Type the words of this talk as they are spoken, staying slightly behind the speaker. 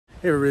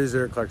Hey everybody, this is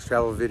Eric Clark's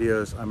Travel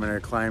Videos. I'm going to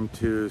climb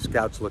to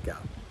Scout's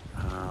Lookout.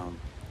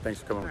 Thanks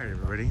for coming. All right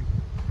everybody,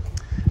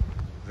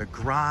 the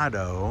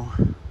Grotto,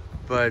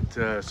 but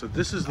so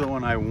this is the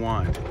one I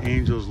want,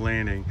 Angel's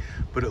Landing,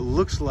 but it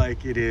looks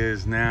like it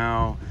is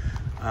now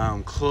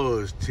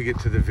closed to get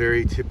to the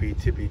very tippy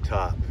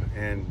top,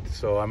 and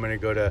so I'm going to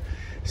go to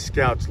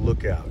Scout's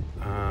Lookout.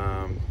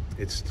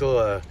 It's still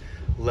a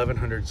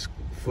 1,100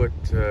 foot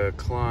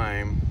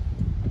climb.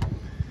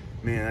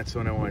 Man, that's the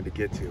one I wanted to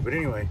get to, but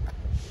anyway,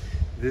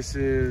 this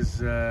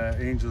is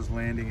Angel's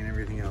Landing and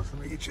everything else.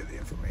 Let me get you the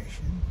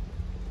information.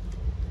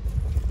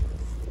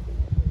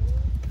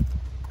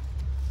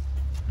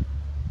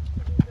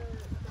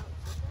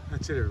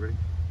 That's it, everybody.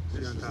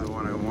 This is the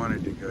one I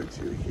wanted to go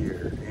to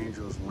here,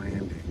 Angel's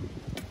Landing.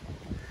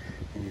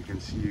 And you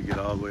can see you get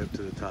all the way up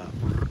to the top.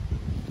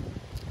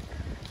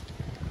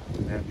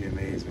 Wouldn't that be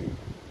amazing?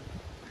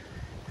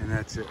 And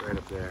that's it right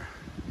up there.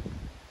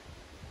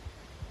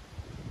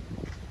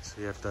 So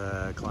you have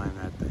to climb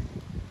that thing.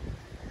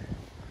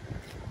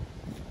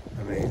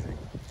 Amazing.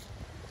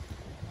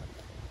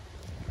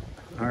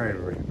 All right,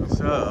 everybody.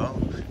 So,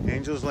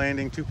 Angel's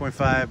Landing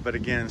 2.5, but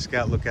again,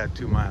 Scout Lookout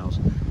 2 miles.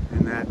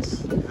 And that's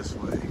this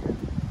way.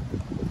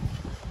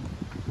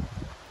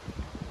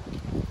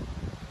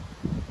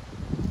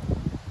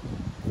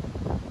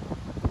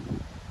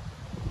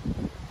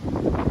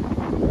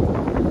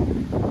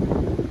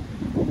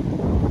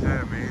 Is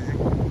that amazing?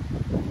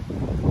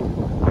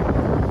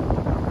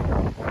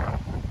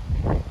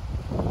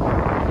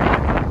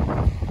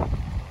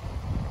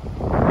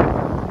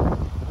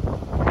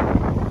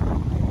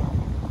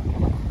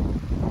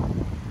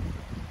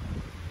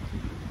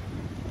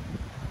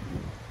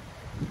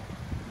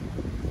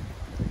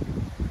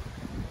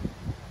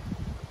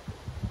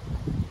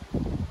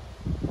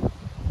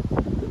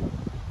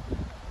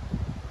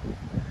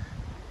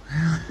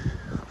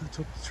 Let's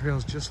hope the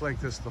trail's just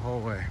like this the whole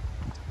way.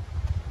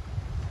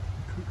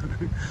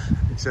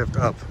 Except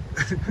up.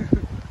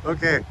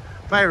 Okay,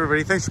 bye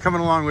everybody. Thanks for coming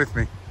along with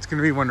me. It's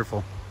gonna be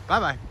wonderful.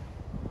 Bye-bye.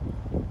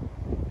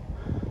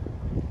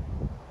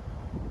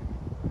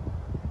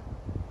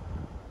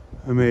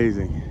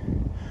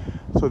 Amazing.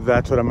 So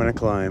that's what I'm gonna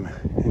climb.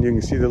 And you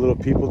can see the little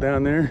people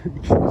down there. You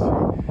can see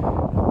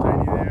how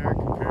tiny they are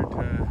compared to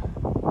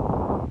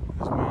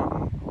this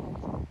mountain.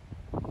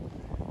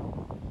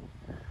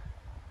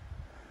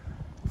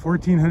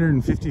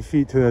 1,450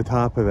 feet to the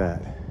top of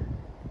that.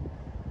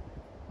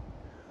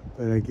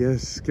 But I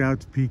guess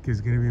Scout's Peak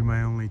is going to be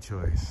my only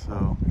choice.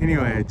 So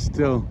anyway, it's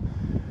still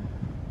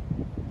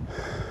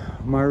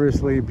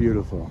marvelously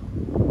beautiful.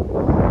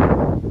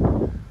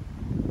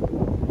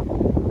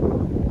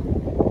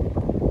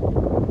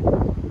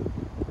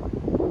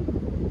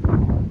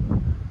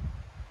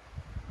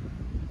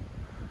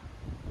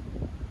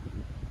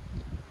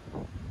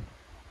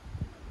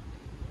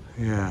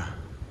 Yeah.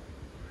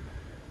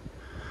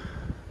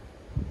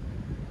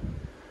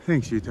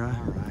 Thanks, Utah.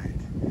 All right.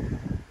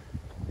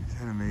 Is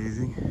that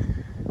amazing?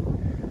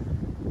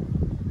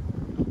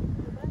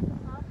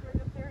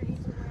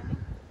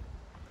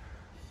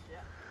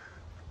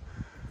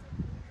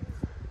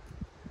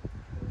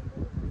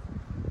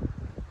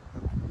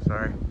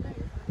 Sorry.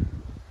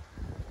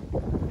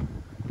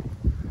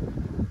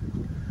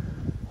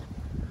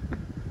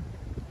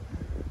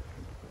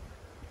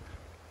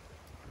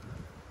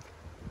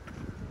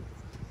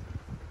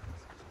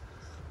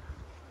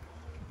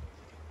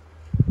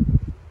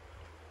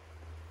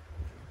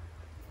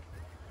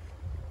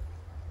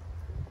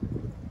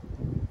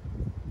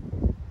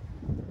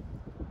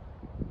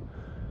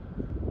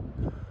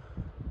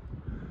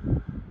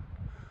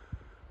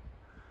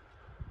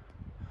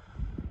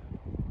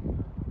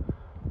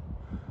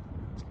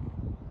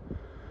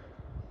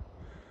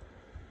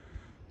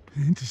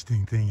 The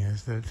interesting thing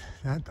is that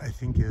I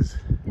think is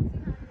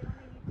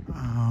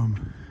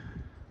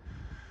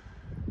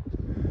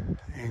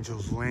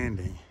Angel's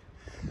Landing.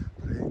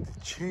 But I think the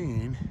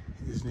chain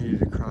is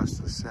needed across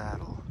the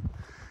saddle.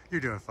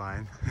 You're doing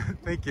fine.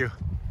 Thank you.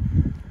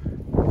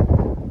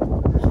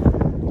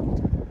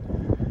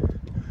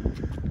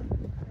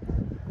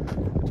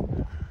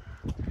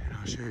 And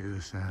I'll show you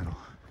the saddle.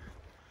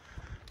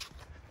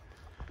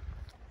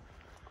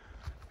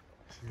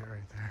 See it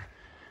right there.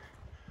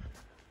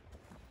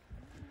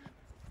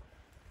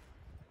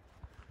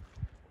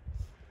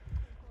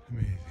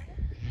 Amazing.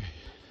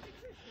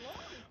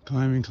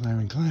 Climbing,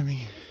 climbing, climbing.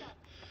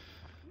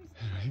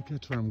 And I think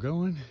that's where I'm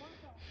going.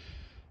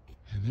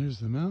 And there's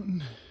the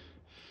mountain.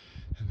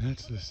 And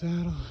that's the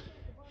saddle.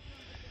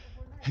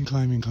 And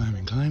climbing,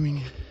 climbing,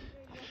 climbing.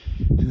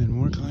 And then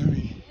more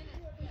climbing.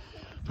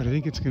 But I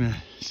think it's gonna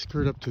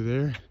skirt up to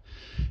there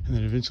and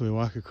then eventually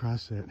walk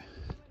across that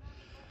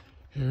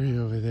area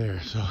over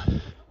there. So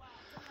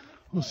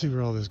we'll see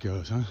where all this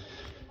goes, huh?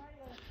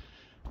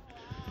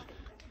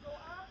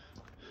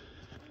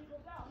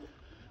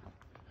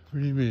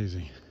 Pretty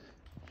amazing.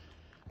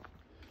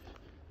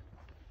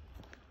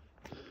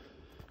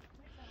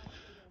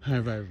 Hi,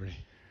 bye everybody.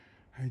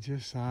 I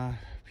just saw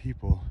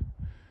people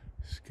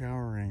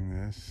scouring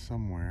this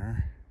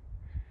somewhere.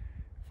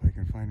 If I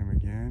can find him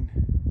again.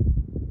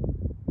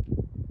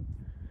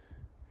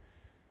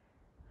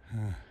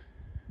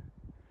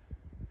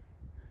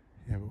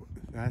 Yeah, but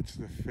that's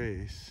the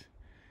face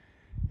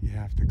you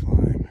have to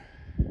climb.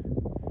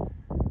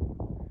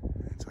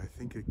 And so I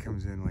think it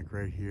comes in like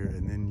right here,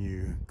 and then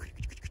you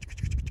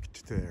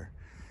there,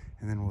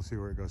 and then we'll see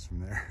where it goes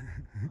from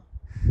there.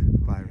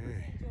 Bye.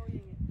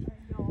 Hey.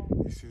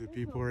 You see the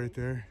people right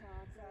there?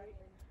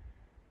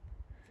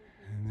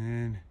 And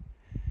then,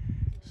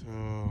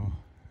 so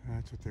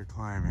that's what they're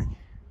climbing.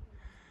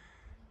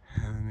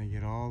 And then they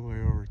get all the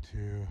way over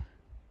to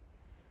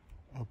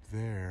up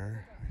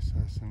there. I saw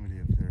somebody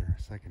up there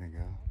a second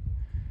ago.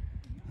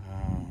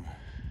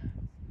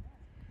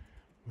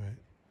 But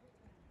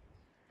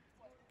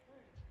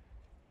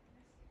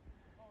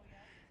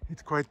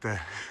it's quite the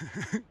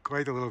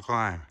quite a little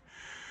climb.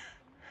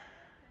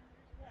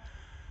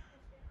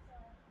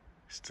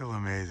 Still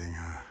amazing,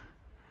 huh?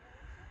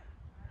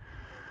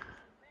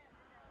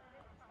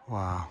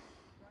 Wow.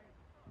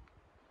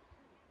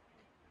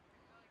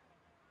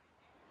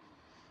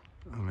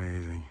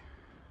 Amazing.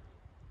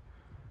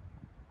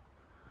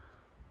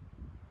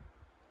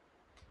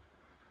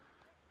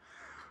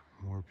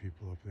 More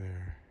people up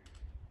there.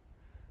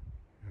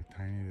 How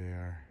tiny they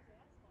are.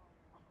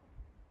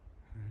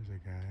 There's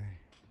a guy.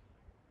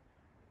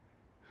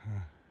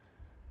 Huh.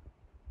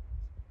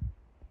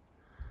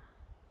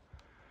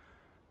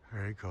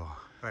 Very cool.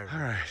 All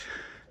right.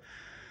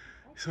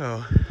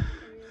 So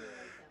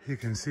you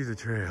can see the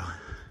trail.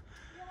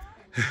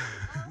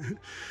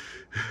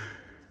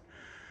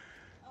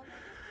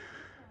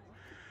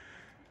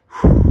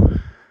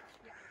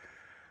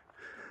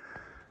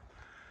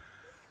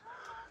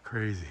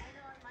 Crazy.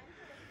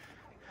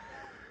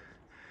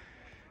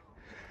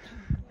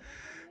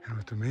 And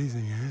what's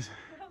amazing is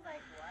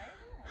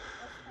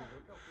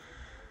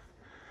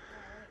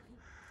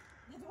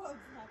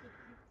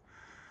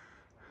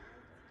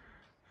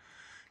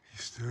you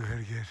still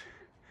gotta get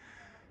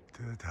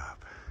to the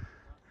top.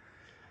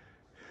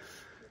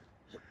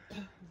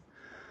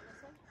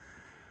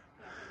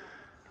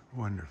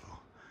 Wonderful.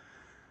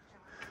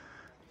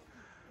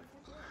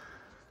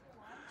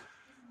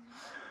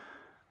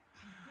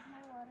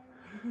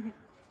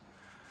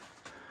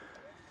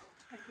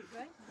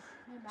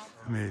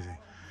 Amazing.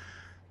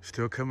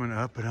 Still coming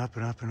up and up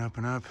and up and up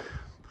and up.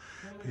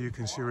 But you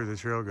can see where the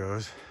trail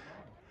goes.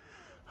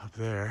 Up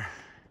there.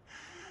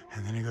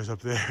 And then it goes up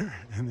there.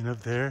 And then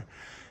up there.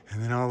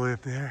 And then all the way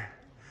up there.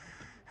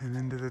 And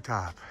then to the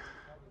top.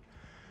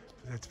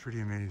 That's pretty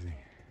amazing.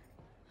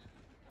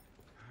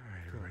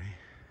 Alright, everybody.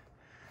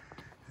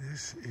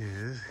 This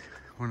is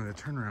one of the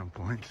turnaround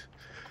points.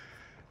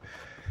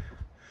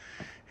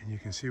 And you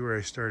can see where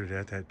I started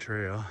at, that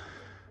trail.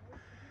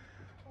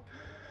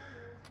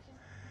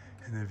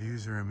 And the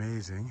views are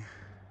amazing.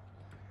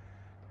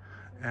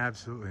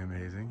 Absolutely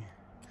amazing.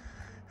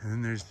 And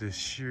then there's this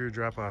sheer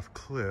drop-off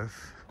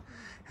cliff.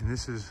 And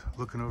this is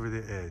looking over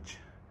the edge.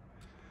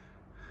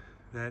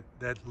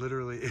 That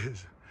literally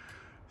is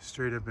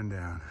straight up and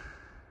down.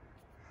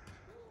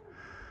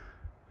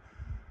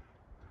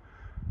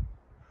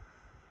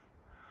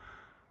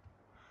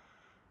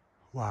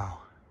 Wow.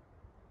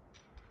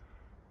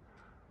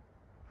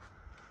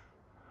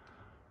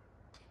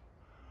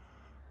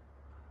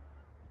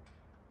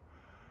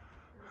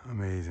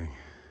 Amazing.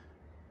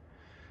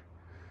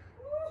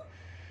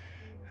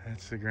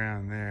 That's the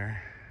ground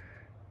there.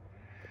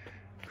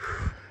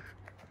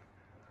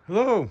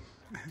 Hello!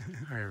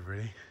 Alright,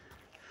 everybody.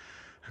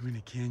 I'm in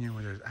a canyon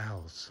where there's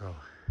owls, so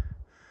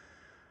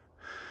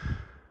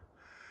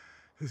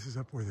this is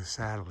up where the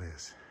saddle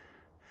is.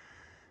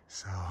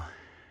 So,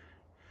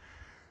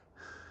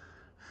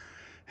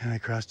 and I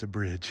crossed a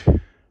bridge.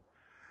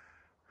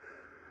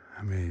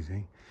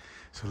 Amazing.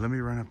 So let me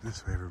run up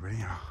this way, everybody.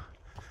 I'll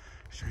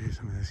show you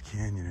some of this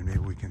canyon and maybe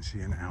we can see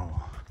an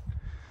owl.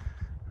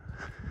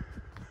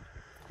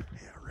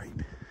 Yeah, right.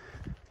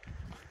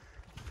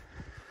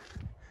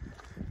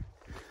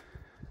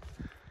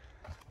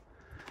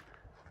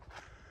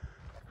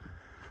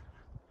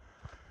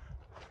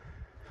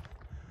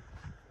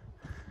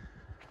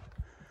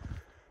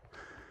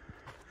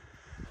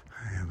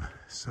 I am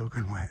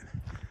soaking wet.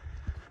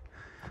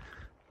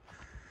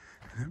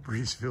 And that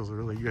breeze feels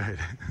really good.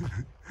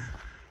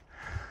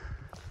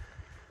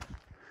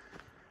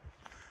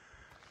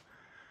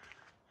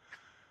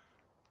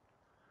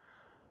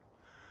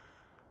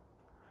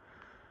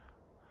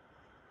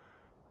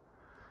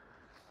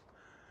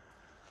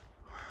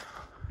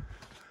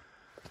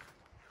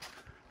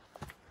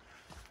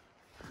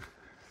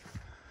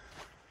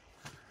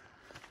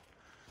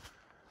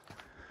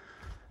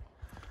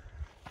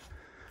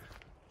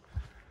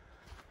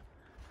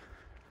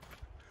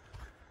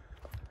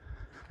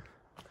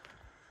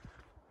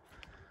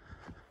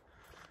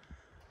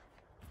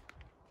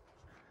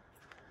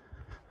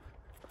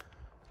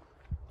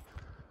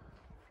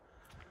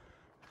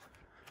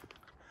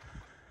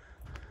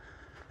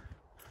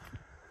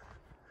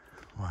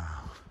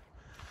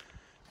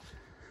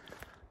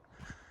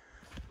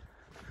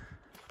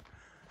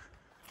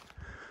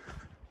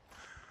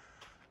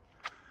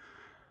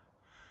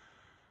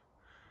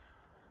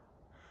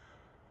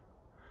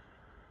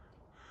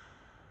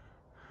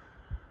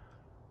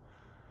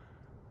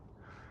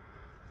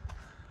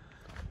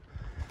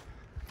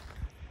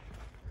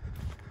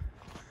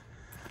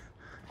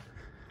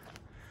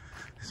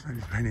 This might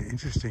be kind of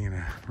interesting in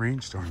a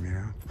rainstorm, you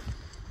know?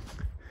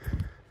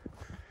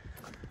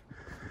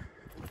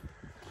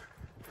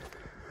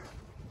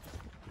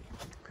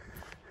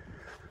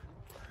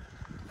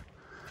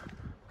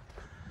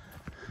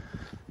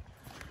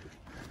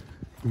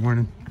 Good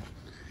morning.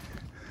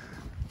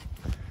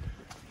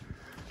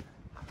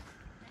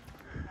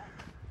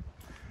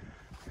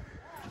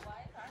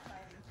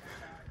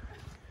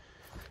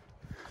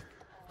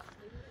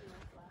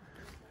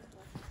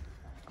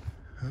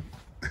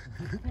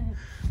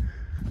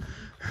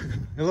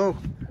 Hello.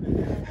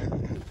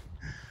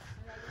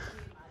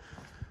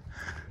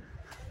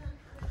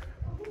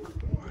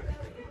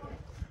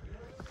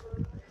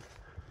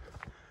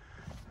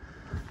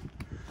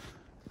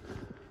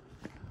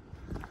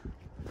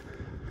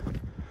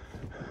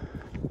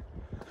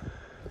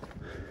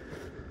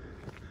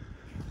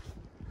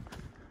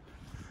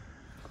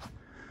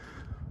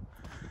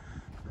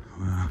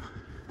 Wow.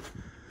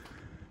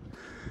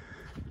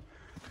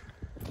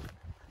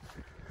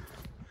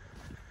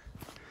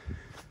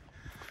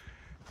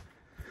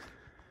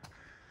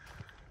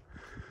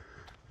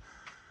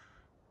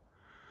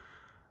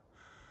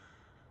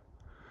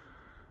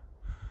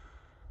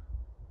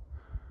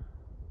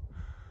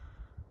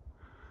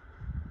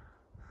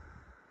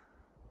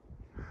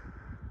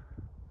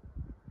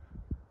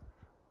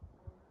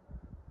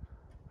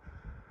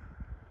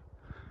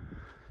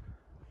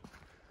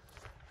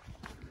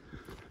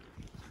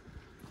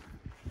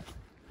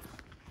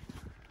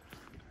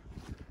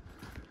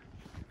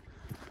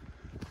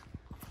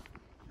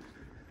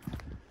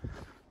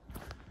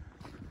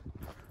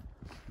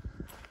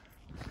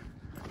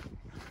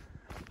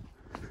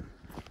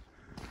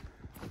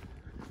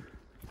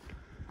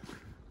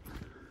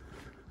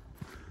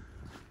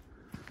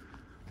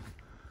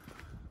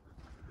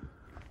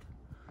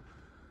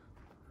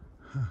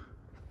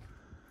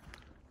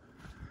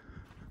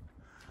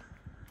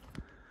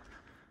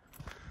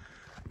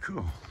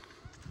 Cool.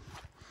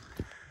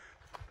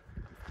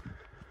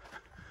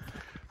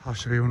 I'll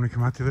show you when we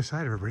come out the other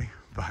side, everybody.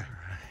 Bye.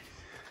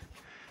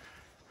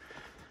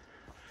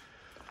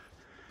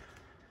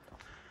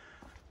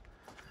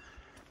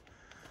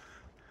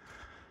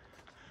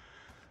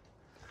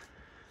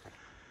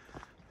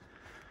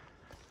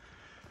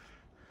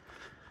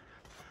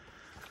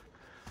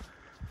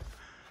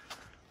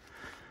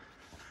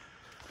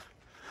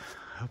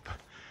 Up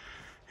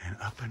and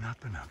up and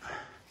up and up.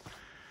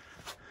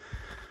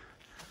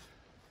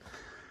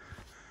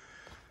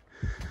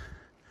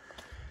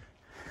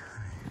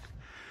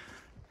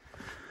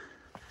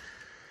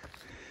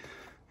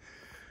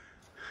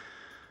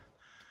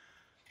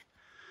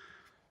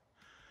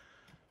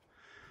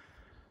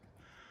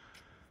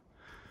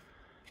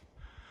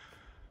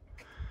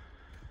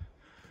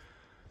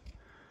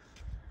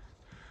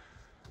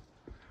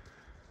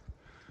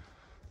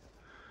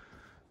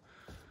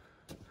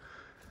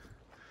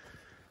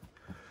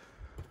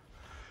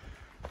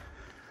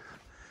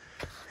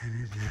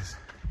 And it is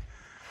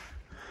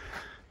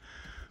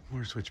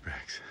more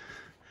switchbacks.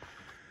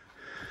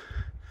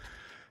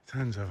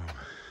 Tons of them.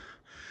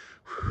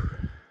 Whew.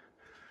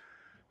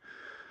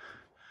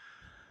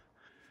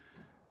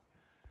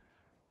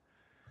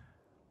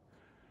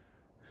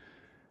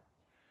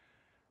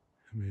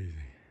 Amazing.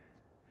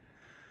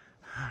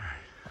 All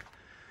right,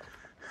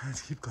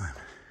 let's keep climbing.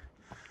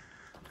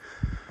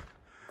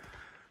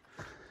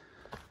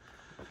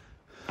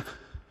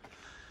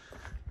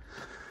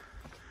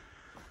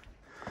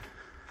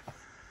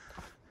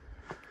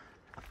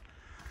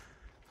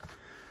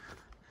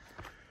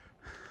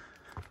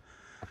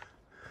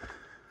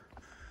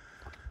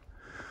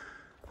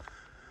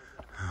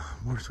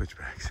 More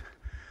switchbacks.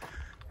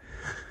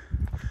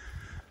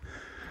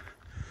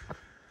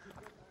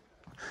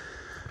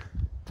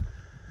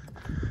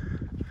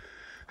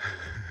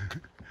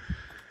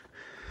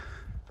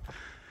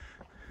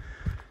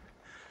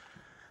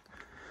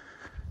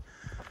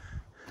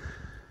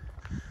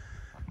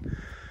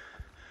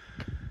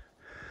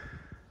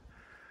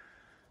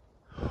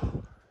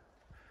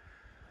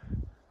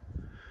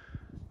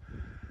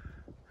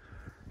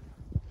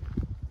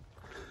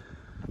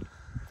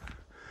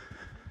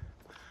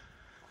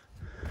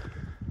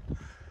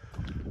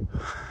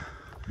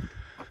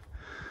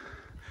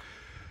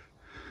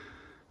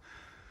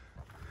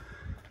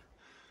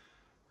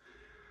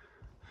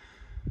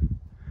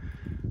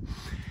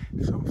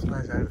 If something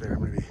flies out of there, I'm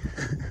going to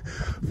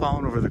be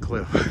falling over the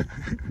cliff.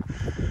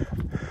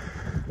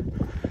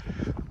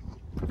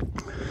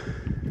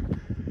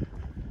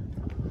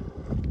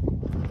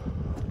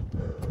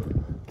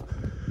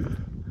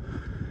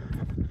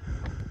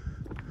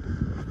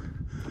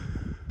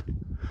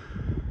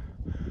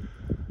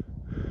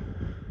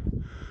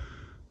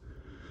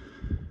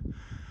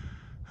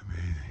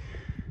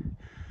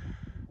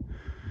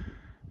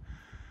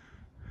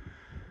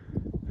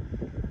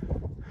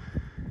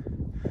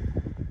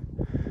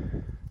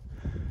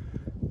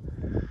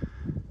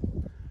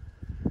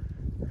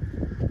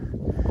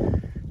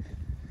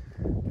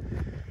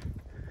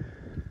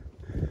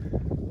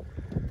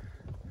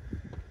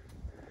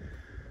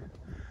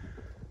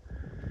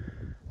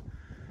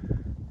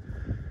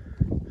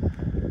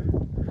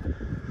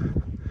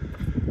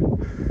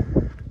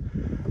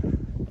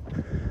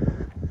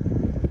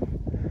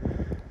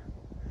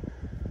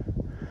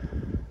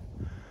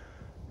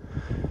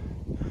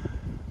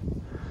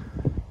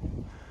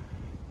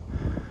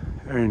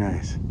 Very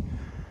nice.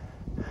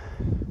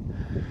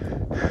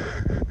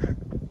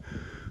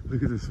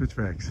 Look at the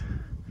switchbacks.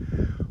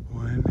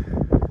 One.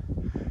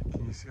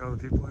 Can you see all the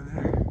people in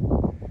there?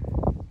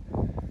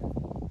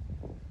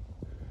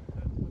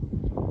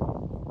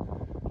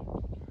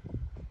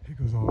 It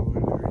goes all the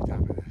way to the very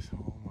top of this.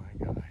 Oh my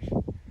gosh.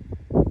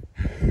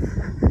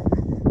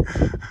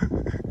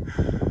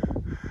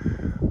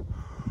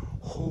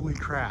 Holy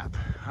crap.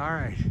 All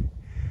right.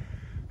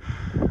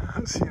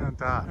 I'll see you on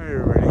top. Hey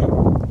everybody.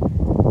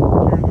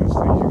 Here are those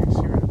things. You can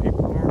see where the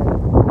people are.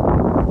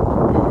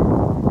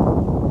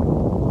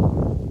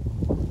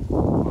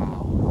 Wow.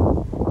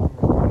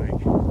 There's like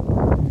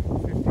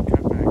 50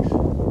 cutbacks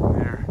from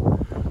there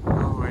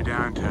all the way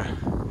down to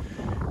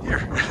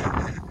here.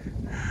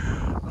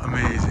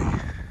 Amazing.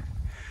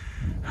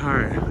 All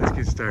right, let's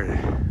get started.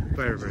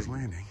 Bye everybody.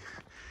 Landing.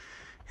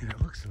 And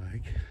it looks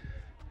like,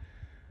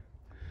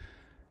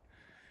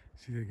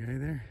 see that guy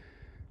there?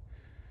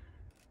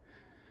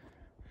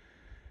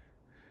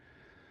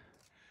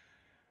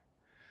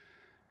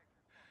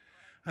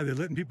 Are they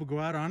letting people go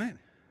out on it?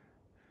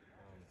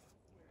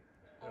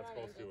 You're not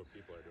supposed to if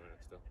people are doing it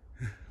still.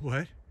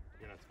 What?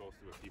 You're not supposed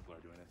to if people are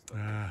doing it still.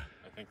 I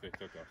think they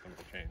took off some of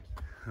the chains.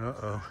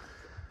 Uh-oh.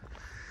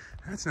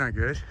 That's not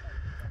good.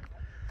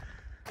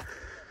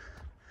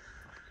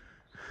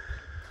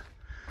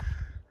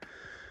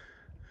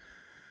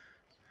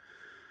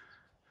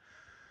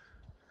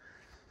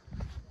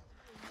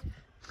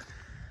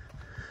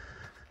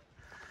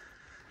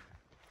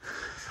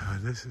 So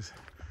this is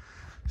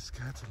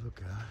Scott's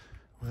lookout.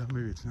 Well,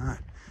 maybe it's not.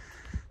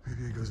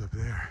 Maybe it goes up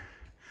there.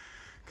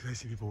 Because I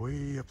see people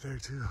way up there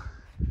too.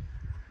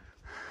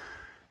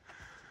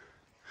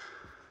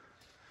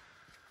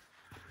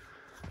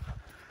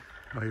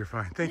 Oh, you're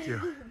fine. Thank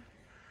you.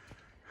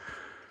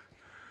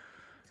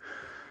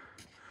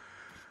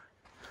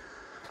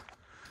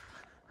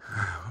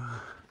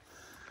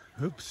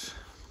 Oops.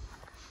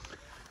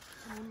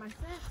 My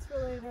snacks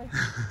for later.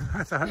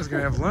 I thought I was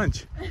going to have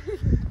lunch.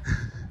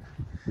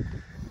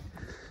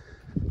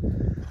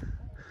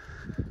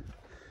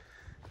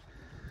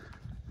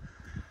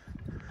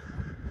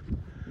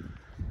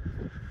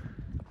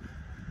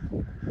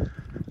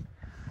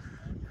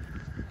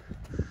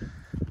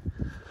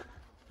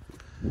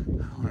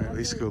 At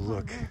least go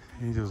look.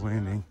 Angel's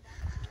Landing.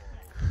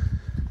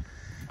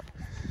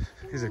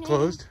 Is it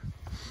closed?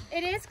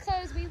 It is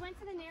closed. We went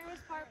to the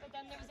narrowest part, but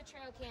then there was a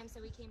trail cam, so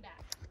we came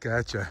back.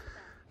 Gotcha.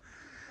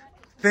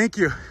 Thank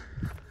you.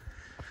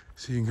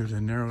 So you can go to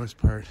the narrowest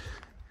part,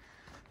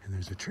 and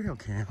there's a trail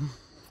cam.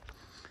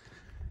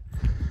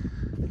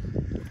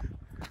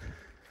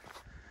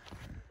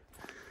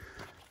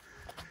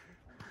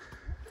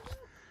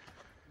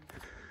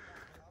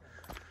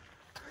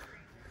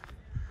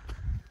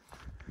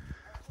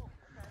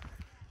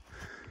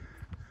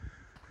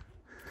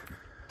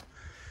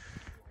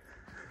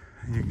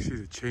 And you can see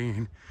the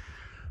chain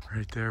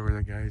right there where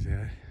the guy's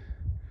at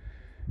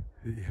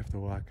that you have to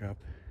walk up.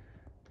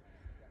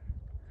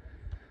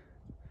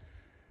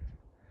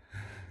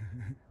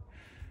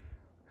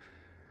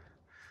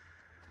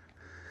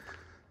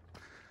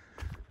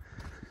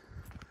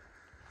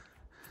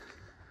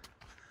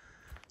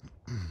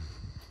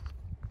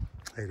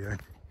 How you doing?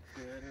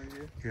 Good, how are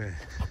you? Good.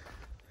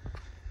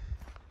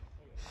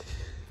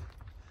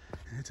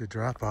 And it's a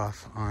drop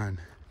off on,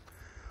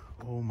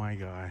 oh my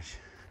gosh.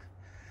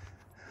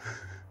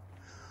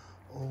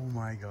 Oh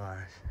my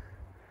gosh.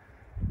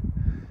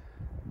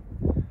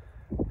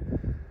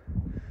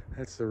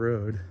 That's the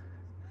road.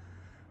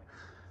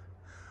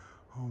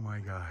 Oh my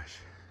gosh.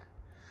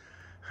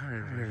 All right,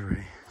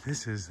 everybody.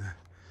 This is the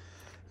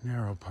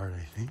narrow part,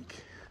 I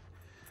think.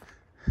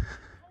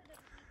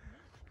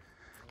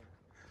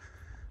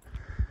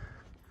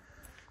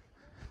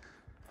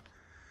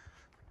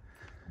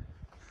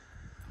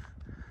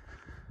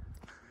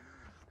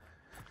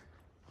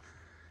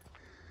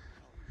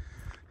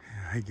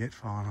 I get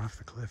falling off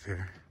the cliff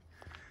here.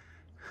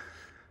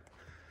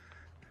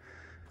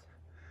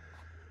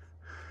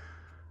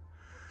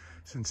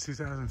 Since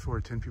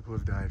 2004, 10 people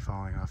have died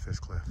falling off this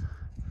cliff. So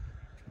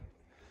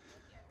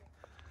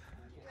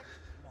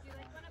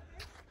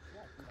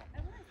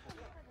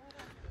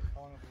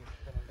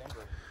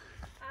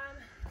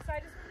I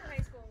just went to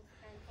high school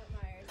in Fort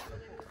Myers. So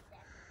then moved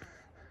back.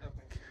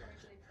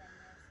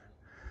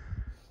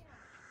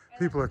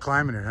 People are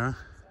climbing it, huh?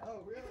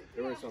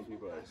 There were some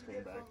people that just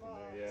came back from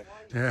there, yeah.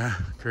 Yeah,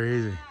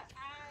 crazy.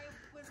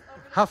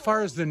 How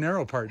far is the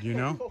narrow part, do you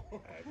know?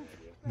 I have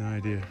no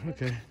idea. No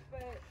idea. Okay.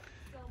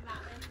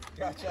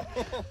 Gotcha.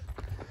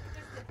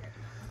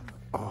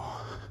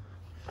 Oh.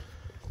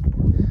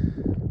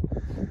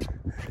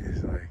 It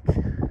is like...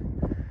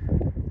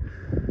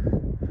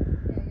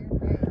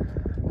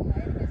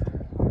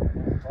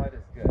 Quite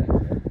as good.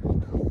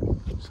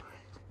 Sorry.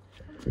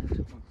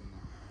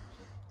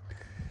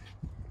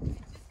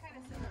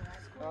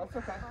 No, it's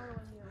okay.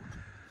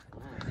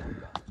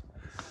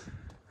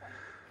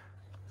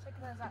 Check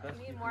those out.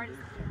 We need more. It's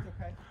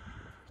okay.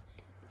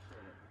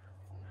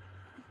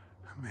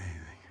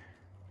 Amazing.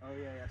 Oh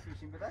yeah,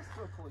 sushi, but that's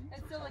still cool.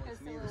 It's still like a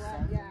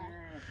silhouette, yeah.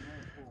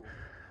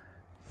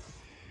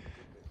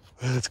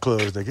 Well, it's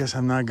closed. I guess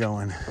I'm not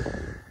going.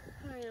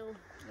 I know.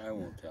 I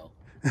won't tell.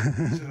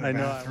 I know.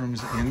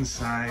 Bathrooms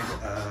inside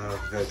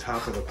of the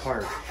top of the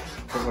park.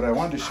 But what I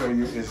wanted to show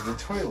you is the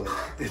toilet.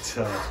 It's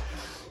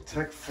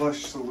Tech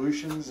Flush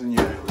Solutions, and you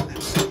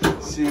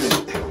see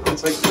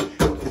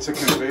it's a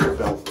conveyor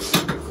belt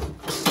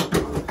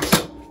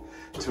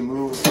to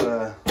move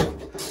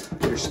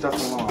your stuff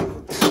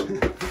along.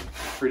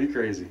 Pretty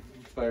crazy.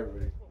 Bye,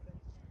 everybody.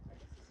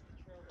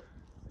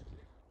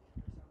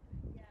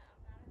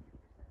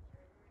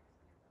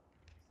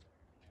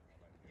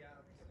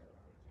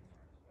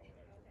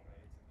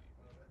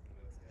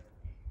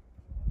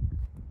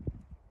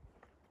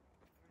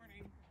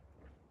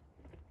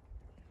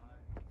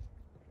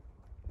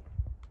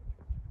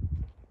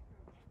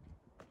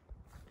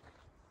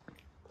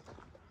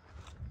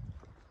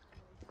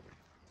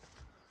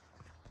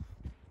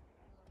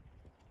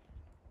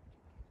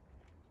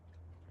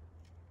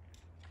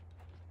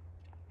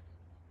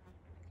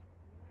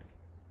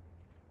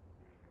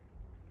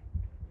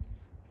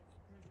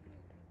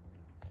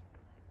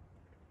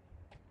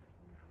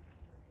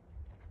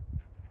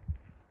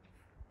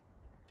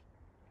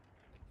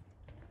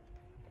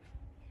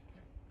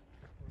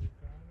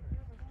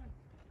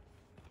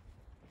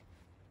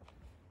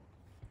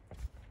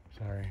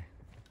 Sorry.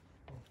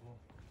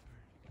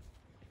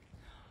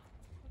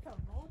 It's a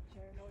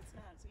vulture. No, it's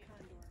not. It's a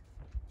condor.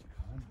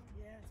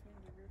 Yeah, it's one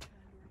of the rare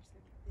condors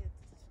that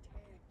it's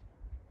tagged.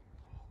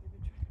 They've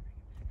been trying to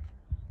bring it back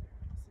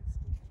around there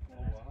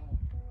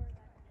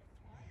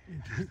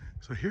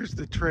since. So here's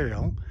the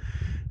trail.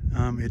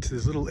 It's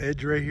this little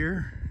edge right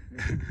here.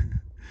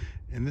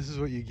 And this is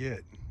what you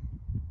get.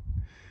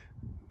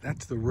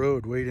 That's the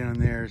road way down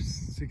there,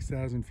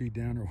 6,000 feet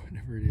down or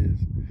whatever it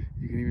is.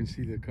 You can even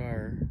see the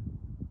car.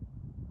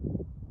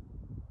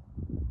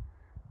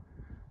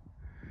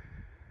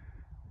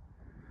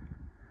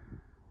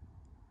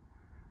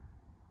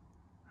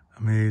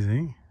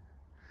 Amazing.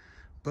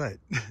 But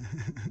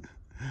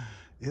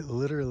it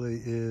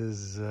literally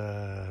is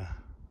I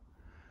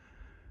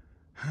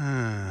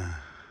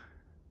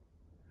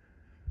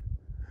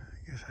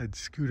guess I'd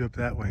scoot up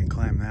that way and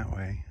climb that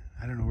way.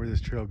 I don't know where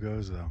this trail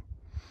goes though.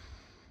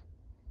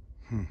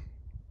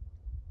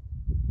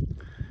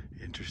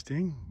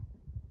 Interesting.